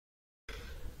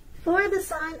For the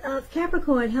sign of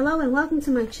Capricorn, hello and welcome to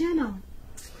my channel.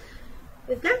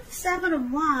 We've got the Seven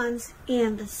of Wands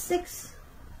and the Six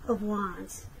of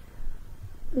Wands.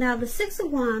 Now the Six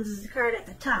of Wands is the card at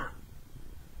the top,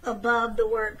 above the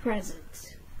word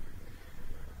present.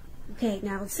 Okay,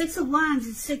 now the Six of Wands,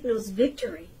 it signals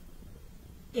victory.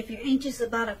 If you're anxious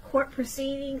about a court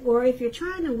proceeding, or if you're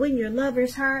trying to win your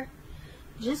lover's heart,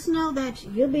 just know that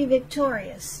you'll be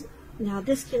victorious. Now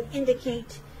this can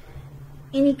indicate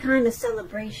any kind of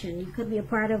celebration. You could be a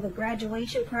part of a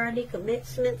graduation party,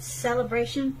 commencement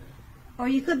celebration, or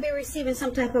you could be receiving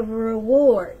some type of a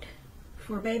reward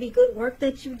for maybe good work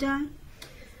that you've done.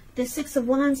 The Six of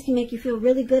Wands can make you feel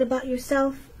really good about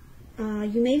yourself.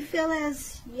 You may feel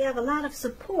as you have a lot of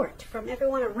support from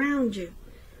everyone around you.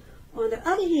 On the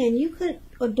other hand, you could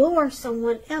adore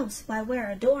someone else by where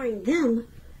adoring them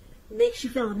makes you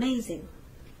feel amazing.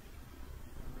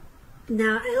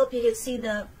 Now, I hope you can see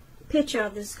the picture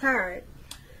of this card.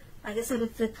 Like I said,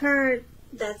 it's the card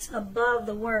that's above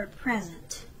the word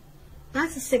present.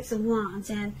 That's the Six of Wands,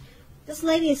 and this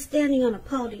lady is standing on a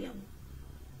podium,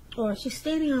 or she's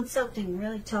standing on something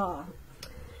really tall,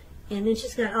 and then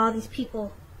she's got all these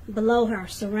people below her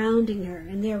surrounding her,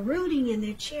 and they're rooting and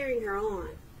they're cheering her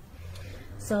on.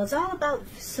 So it's all about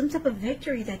some type of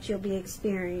victory that you'll be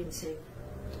experiencing.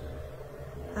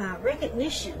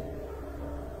 Recognition.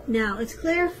 Now, it's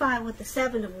clarified with the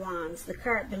Seven of Wands, the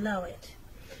card below it.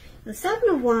 The Seven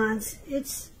of Wands,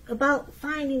 it's about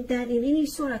finding that in any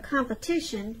sort of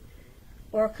competition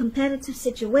or competitive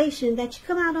situation that you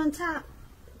come out on top.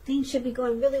 Things should be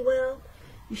going really well.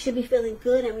 You should be feeling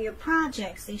good, and your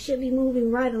projects, they should be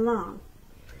moving right along.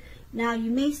 Now, you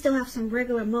may still have some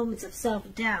regular moments of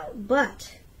self-doubt,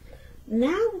 but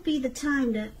now would be the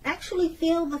time to actually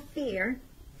feel the fear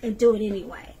and do it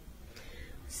anyway.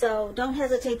 So don't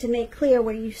hesitate to make clear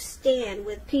where you stand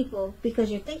with people, because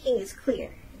your thinking is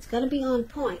clear. It's going to be on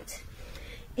point.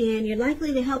 And you're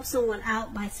likely to help someone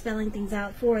out by spelling things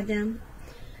out for them.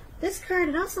 This card,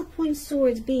 it also points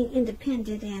towards being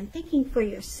independent and thinking for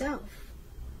yourself.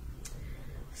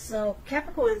 So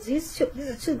Capricorns, these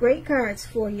are two great cards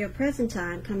for your present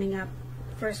time coming up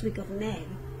first week of May.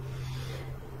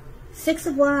 Six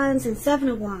of Wands and Seven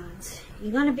of Wands.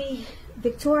 You're going to be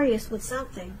victorious with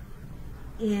something,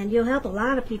 and you'll help a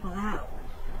lot of people out.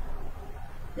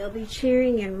 They'll be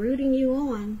cheering and rooting you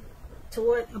on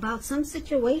toward about some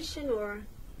situation, or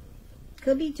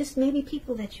could be just maybe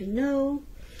people that you know,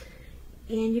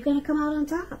 and you're going to come out on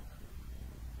top.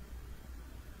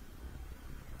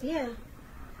 Yeah.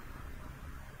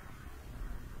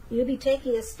 You'll be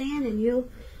taking a stand, and you'll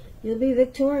be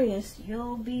victorious.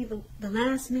 You'll be the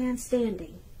last man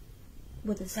standing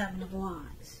with the Seven of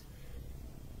Wands.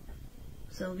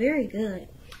 So very good.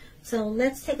 So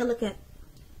let's take a look at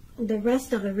the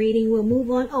rest of the reading. We'll move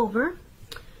on over,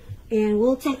 and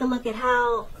we'll take a look at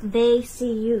how they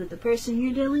see you, the person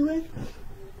you're dealing with.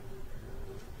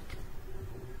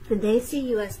 And they see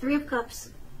you as Three of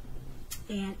Cups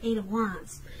and Eight of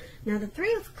Wands. Now the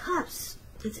Three of Cups,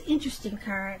 it's an interesting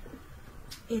card.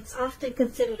 It's often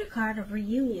considered a card of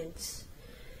reunions.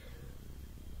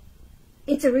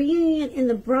 It's a reunion in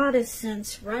the broadest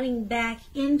sense, running back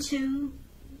into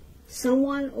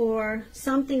someone or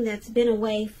something that's been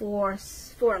away for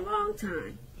a long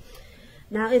time.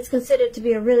 Now, it's considered to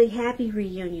be a really happy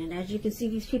reunion. As you can see,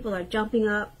 these people are jumping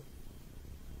up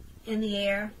in the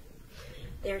air.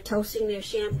 They're toasting their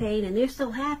champagne, and they're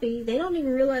so happy, they don't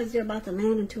even realize they're about to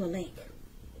land into a lake.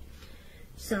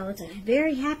 So it's a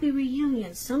very happy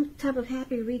reunion, some type of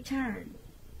happy return.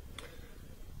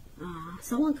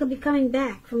 Someone could be coming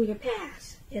back from your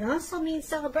past. It also means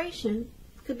celebration.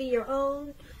 It could be your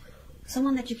own,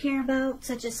 someone that you care about,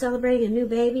 such as celebrating a new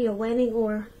baby, a wedding,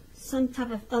 or some type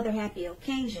of other happy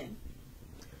occasion.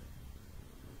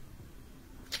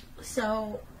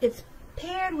 So it's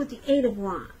paired with the Eight of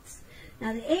Wands.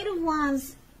 Now the Eight of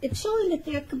Wands, it's showing that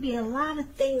there could be a lot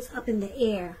of things up in the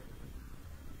air.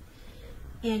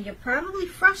 And you're probably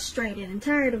frustrated and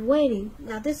tired of waiting.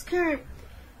 Now this card,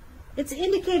 it's an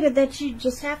indicator that you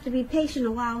just have to be patient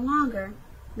a while longer,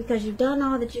 because you've done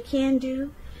all that you can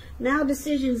do. Now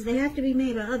decisions, they have to be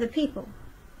made by other people.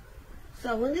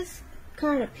 So when this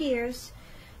card appears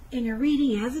in your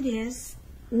reading as it is,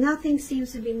 nothing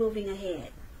seems to be moving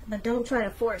ahead. But don't try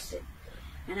to force it.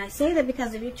 And I say that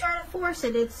because if you try to force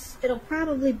it, it'll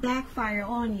probably backfire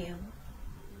on you.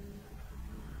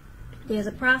 There's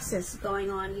a process going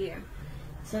on here.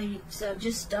 So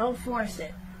just don't force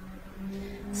it.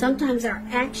 Sometimes our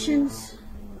actions,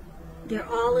 they're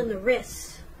all in the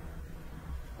wrists.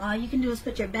 All you can do is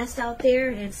put your best out there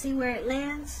and see where it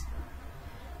lands.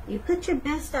 You put your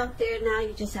best out there, now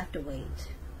you just have to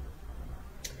wait.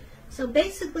 So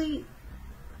basically,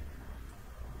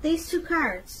 these two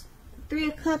cards, Three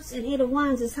of Cups and Eight of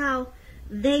Wands, is how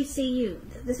they see you.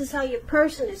 This is how your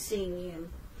person is seeing you.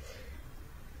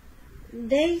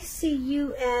 They see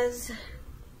you as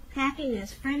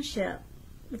happiness, friendship,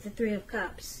 with the Three of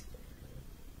Cups.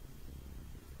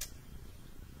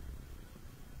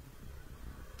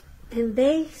 And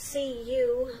they see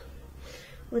you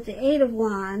with the Eight of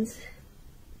Wands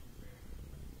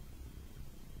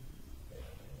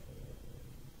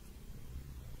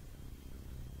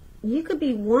you could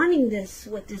be wanting this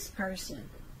with this person.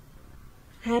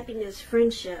 Happiness,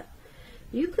 friendship.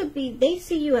 You could be, they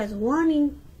see you as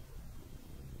wanting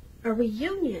a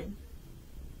reunion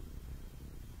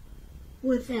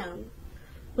with them.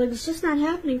 But it's just not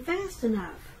happening fast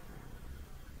enough.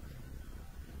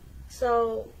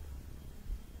 So,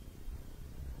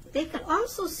 they could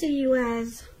also see you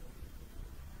as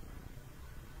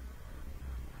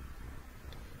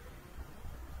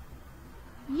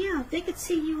they could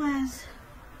see you as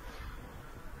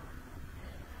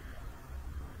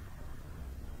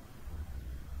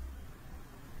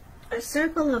a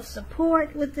circle of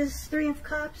support with this Three of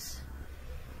Cups.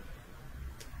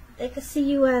 They could see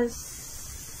you as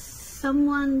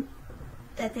someone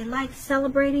that they like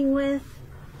celebrating with.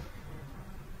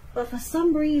 But for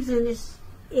some reason,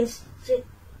 it's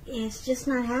just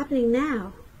not happening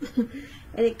now.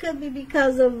 And it could be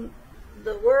because of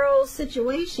the world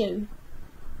situation.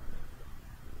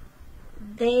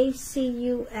 They see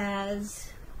you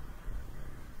as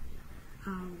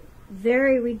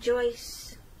very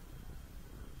rejoiceful.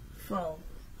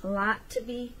 A lot to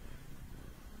be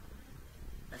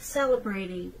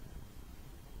celebrating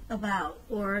about.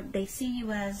 Or they see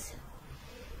you as,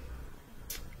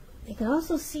 they could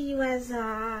also see you as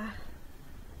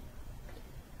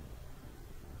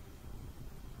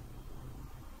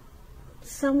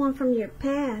someone from your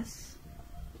past,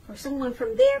 or someone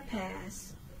from their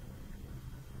past,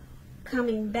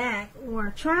 coming back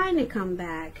or trying to come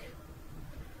back.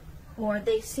 Or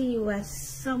they see you as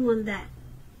someone that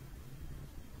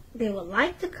they would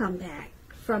like to come back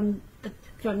from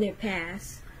their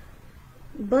past,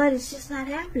 but it's just not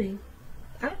happening.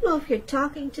 I don't know if you're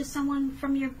talking to someone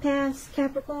from your past,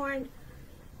 Capricorn,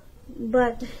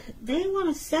 but they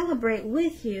want to celebrate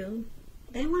with you.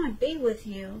 They want to be with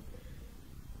you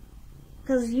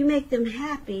because you make them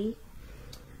happy,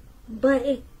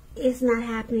 but it's not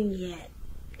happening yet.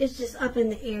 It's just up in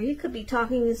the air. You could be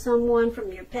talking to someone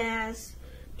from your past,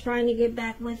 trying to get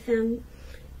back with them,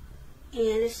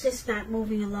 and it's just not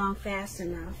moving along fast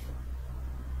enough.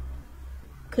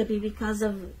 Could be because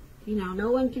of,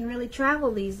 no one can really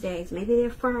travel these days. Maybe they're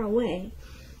far away.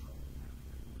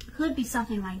 Could be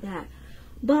something like that.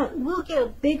 But we'll get a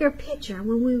bigger picture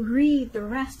when we read the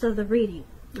rest of the reading.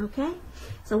 Okay?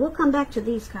 So we'll come back to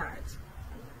these cards.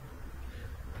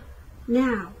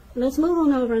 Now, let's move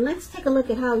on over and let's take a look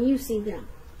at how you see them.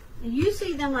 You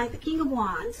see them like the King of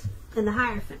Wands and the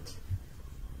Hierophant.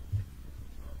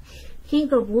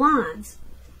 King of Wands.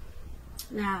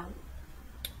 Now,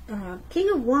 King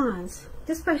of Wands,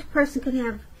 this person could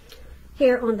have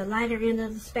hair on the lighter end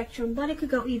of the spectrum, but it could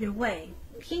go either way.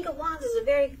 King of Wands is a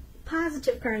very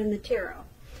positive card in the tarot.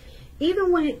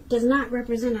 Even when it does not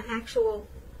represent an actual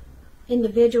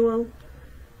individual,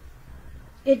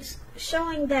 it's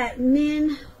showing that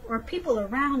men or people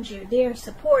around you, they're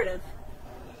supportive.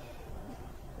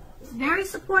 Very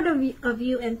supportive of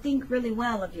you and think really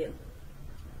well of you.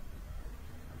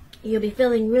 You'll be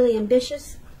feeling really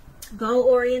ambitious,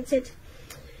 goal-oriented,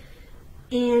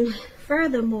 and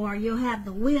furthermore, you'll have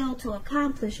the will to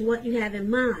accomplish what you have in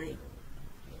mind.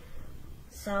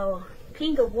 So,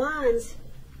 King of Wands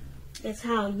is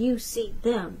how you see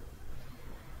them.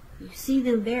 You see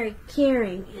them very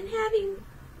caring and having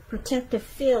protective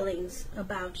feelings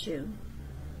about you.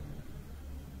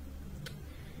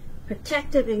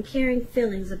 Protective and caring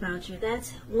feelings about you.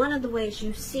 That's one of the ways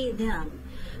you see them.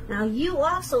 Now, you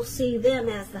also see them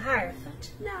as the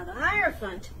Hierophant. Now, the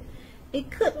Hierophant, it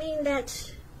could mean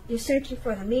that you're searching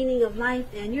for the meaning of life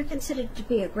and you're considered to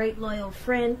be a great loyal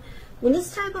friend. When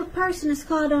this type of person is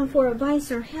called on for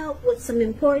advice or help with some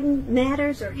important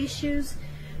matters or issues,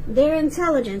 their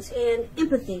intelligence and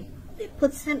empathy, it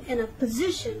puts them in a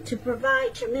position to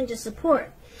provide tremendous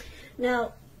support.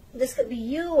 Now, this could be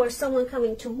you or someone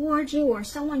coming towards you or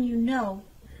someone you know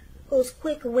who's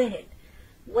quick-witted,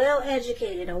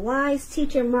 well-educated, a wise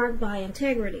teacher marked by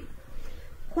integrity.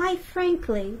 Quite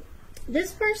frankly,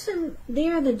 this person, they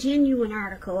are the genuine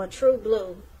article, a true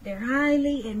blue. They're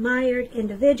highly admired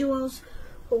individuals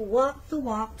who walk the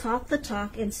walk, talk the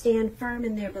talk, and stand firm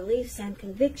in their beliefs and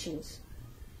convictions.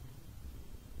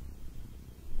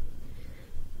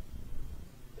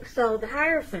 So the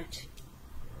Hierophant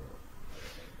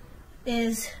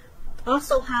is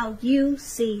also how you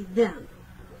see them.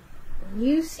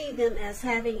 You see them as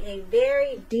having a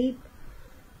very deep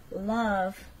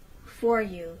love for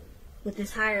you with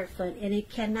this Hierophant, and it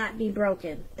cannot be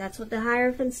broken. That's what the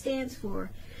Hierophant stands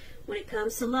for when it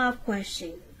comes to love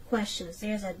questions.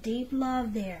 There's a deep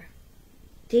love there.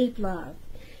 Deep love.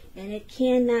 And it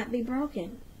cannot be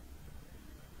broken.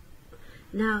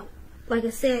 Now, like I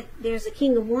said, there's a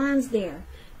King of Wands there.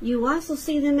 You also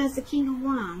see them as the King of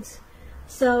Wands.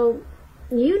 So,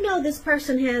 you know this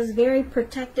person has very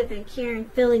protective and caring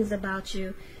feelings about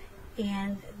you.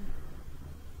 And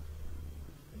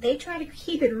they try to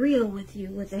keep it real with you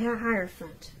with the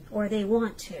Hierophant. Or they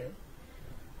want to.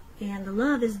 And the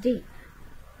love is deep.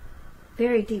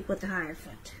 Very deep with the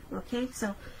Hierophant. Okay?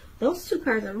 So, those two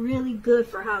cards are really good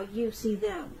for how you see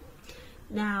them.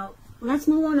 Now, let's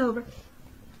move on over.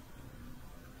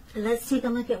 And let's take a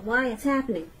look at why it's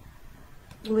happening.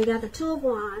 We got the Two of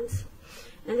Wands.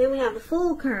 And then we have the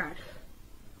Fool card.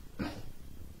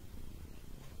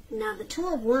 Now, the Two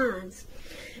of Wands,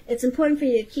 it's important for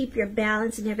you to keep your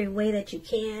balance in every way that you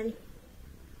can.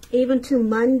 Even to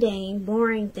mundane,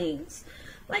 boring things.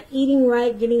 Like eating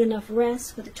right, getting enough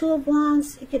rest. With the Two of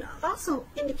Wands, it can also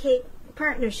indicate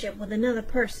partnership with another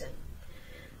person.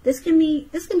 This can be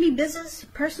business,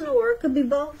 personal, or it could be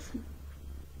both.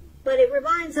 But it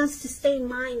reminds us to stay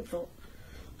mindful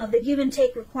of the give and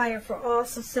take required for all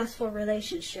successful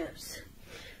relationships.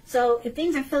 So if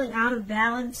things are feeling out of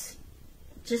balance,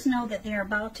 just know that they're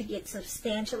about to get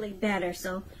substantially better.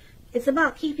 So it's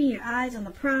about keeping your eyes on the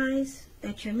prize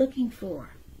that you're looking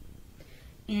for.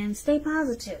 And stay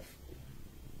positive.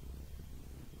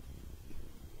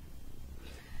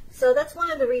 So that's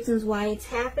one of the reasons why it's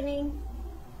happening.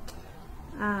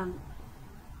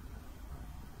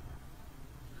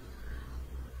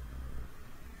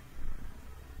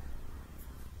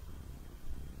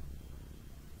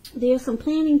 There's some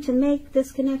planning to make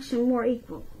this connection more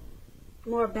equal,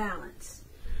 more balanced.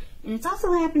 And it's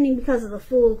also happening because of the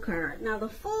Fool card. Now the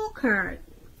Fool card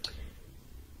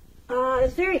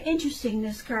is very interesting,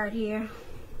 this card here.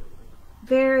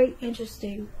 Very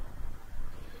interesting.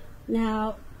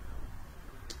 Now,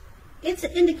 it's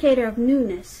an indicator of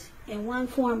newness in one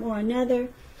form or another.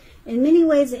 In many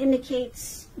ways, it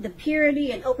indicates the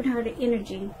purity and open-hearted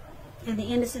energy and the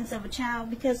innocence of a child,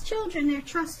 because children, they're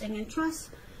trusting, and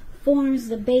trust forms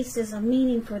the basis of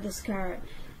meaning for this card.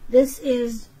 This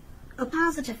is a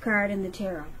positive card in the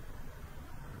tarot.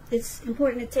 It's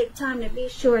important to take time to be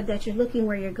sure that you're looking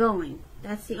where you're going.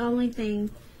 That's the only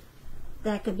thing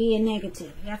that could be a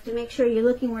negative. You have to make sure you're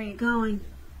looking where you're going,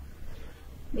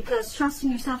 because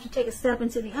trusting yourself to take a step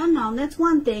into the unknown, that's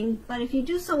one thing, but if you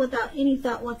do so without any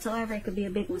thought whatsoever, it could be a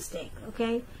big mistake,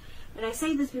 okay? And I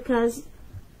say this because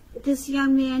this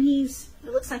young man, it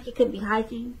looks like he could be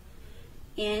hiking,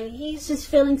 and he's just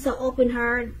feeling so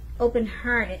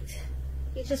open-hearted.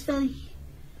 He's just feeling,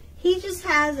 he just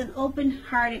has an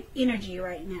open-hearted energy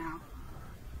right now.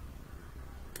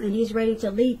 And he's ready to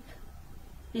leap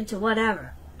into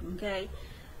whatever, okay?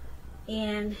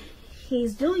 And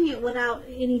he's doing it without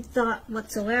any thought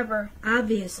whatsoever,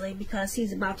 obviously, because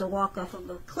he's about to walk off of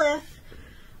a cliff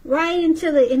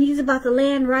and he's about to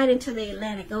land right into the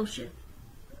Atlantic Ocean.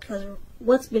 Because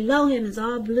what's below him is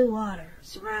all blue water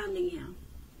surrounding him.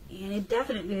 And it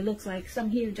definitely looks like some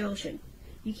huge ocean.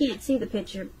 You can't see the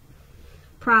picture,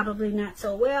 probably not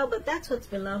so well, but that's what's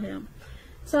below him.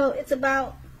 So it's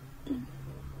about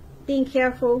being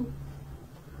careful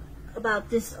about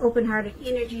this open-hearted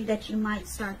energy that you might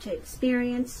start to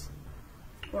experience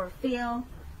or feel,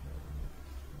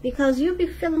 because you'll be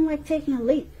feeling like taking a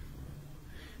leap.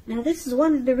 Now, this is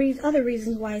one of the other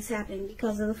reasons why it's happening,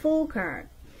 because of the Fool card.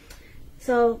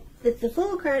 So it's the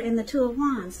Fool card and the Two of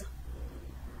Wands.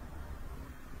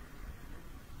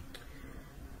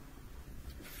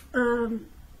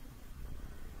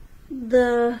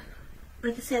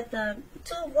 Like I said, the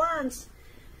Two of Wands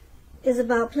is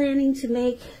about planning to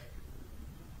make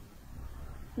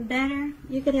better.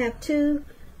 You could have two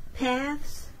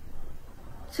paths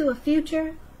to a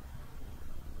future,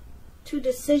 two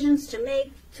decisions to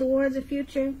make towards a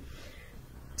future,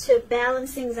 to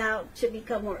balance things out, to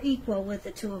become more equal with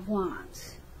the Two of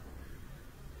Wands.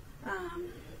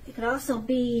 It could also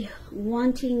be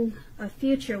wanting a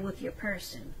future with your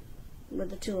person,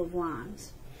 with the Two of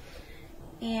Wands.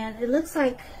 And it looks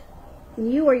like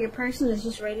you or your person is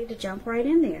just ready to jump right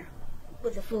in there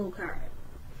with the Fool card.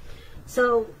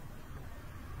 So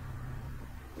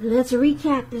let's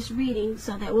recap this reading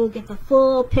so that we'll get the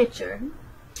full picture.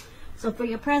 So for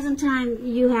your present time,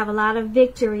 you have a lot of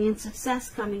victory and success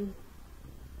coming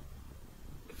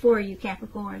for you,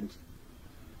 Capricorns.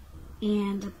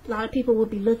 And a lot of people will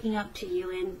be looking up to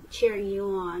you and cheering you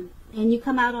on. And you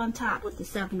come out on top with the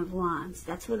Seven of Wands.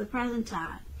 That's for the present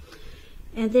time.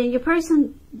 And then your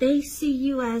person, they see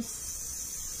you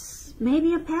as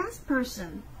maybe a past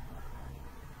person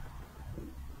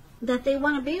that they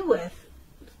want to be with.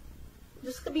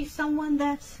 This could be someone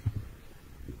that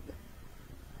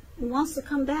wants to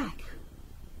come back.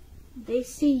 They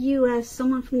see you as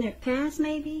someone from their past,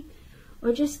 maybe.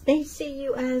 Or just they see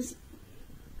you as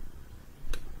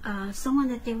someone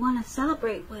that they want to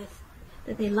celebrate with,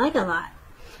 that they like a lot.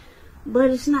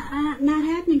 But it's not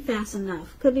happening fast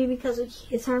enough. Could be because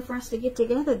it's hard for us to get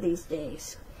together these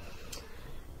days.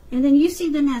 And then you see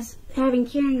them as having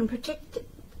caring and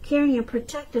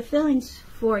protective feelings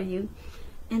for you,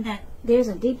 and that there's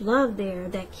a deep love there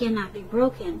that cannot be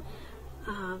broken.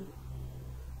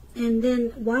 And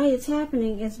then why it's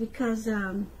happening is because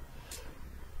the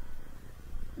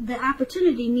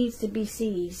opportunity needs to be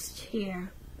seized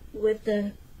here with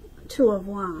the Two of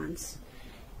Wands.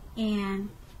 And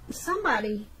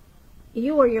somebody,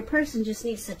 you or your person, just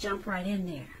needs to jump right in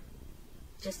there.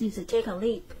 Just needs to take a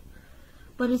leap.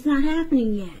 But it's not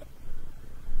happening yet.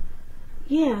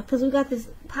 Yeah, because we've got this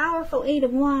powerful Eight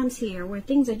of Wands here where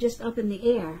things are just up in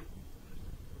the air.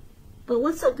 But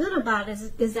what's so good about it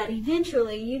is that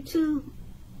eventually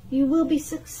you will be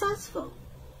successful.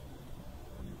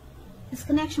 This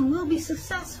connection will be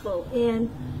successful. And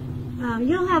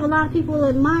you'll have a lot of people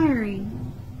admiring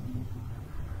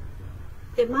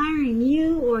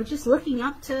you, or just looking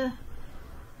up to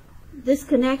this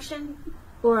connection,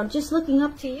 or just looking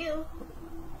up to you.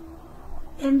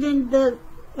 And then the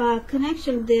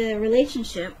connection, the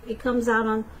relationship, it comes out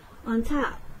on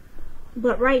top.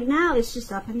 But right now it's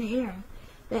just up in the air.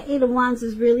 The Eight of Wands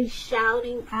is really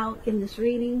shouting out in this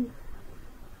reading.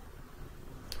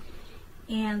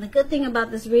 And the good thing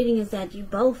about this reading is that you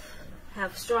both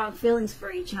have strong feelings for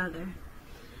each other.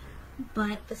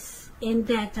 But in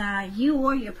that you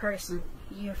or your person,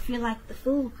 you feel like the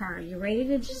Fool card. You're ready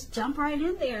to just jump right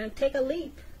in there and take a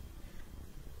leap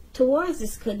towards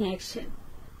this connection.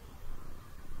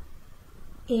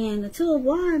 And the Two of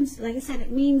Wands, like I said,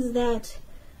 it means that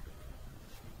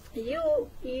you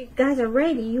guys are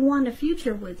ready. You want a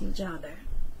future with each other.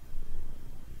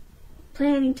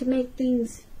 Planning to make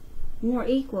things more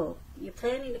equal. You're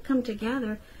planning to come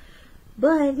together.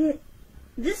 But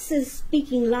this is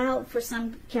speaking loud for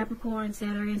some Capricorns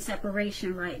that are in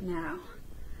separation right now.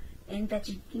 And that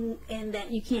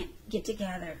you can't get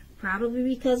together. Probably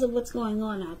because of what's going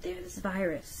on out there. This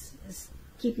virus is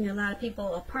keeping a lot of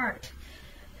people apart.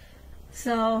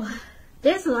 So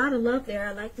there's a lot of love there.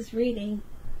 I like this reading.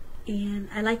 And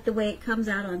I like the way it comes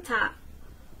out on top.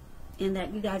 And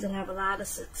that you guys will have a lot of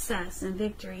success and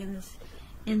victory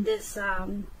in this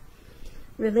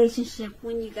relationship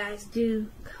when you guys do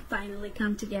finally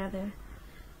come together.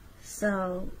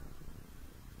 So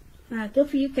good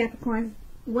for you, Capricorn.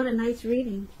 What a nice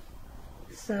reading.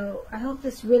 So I hope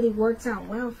this really works out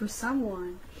well for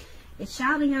someone. It's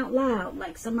shouting out loud,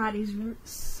 like a lot of you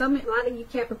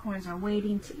Capricorns are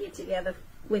waiting to get together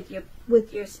with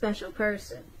your special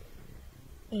person.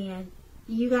 And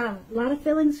you got a lot of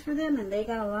feelings for them, and they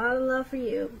got a lot of love for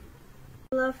you.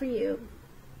 Love for you.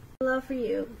 Love for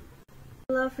you.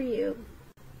 Love for you.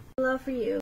 Love for you.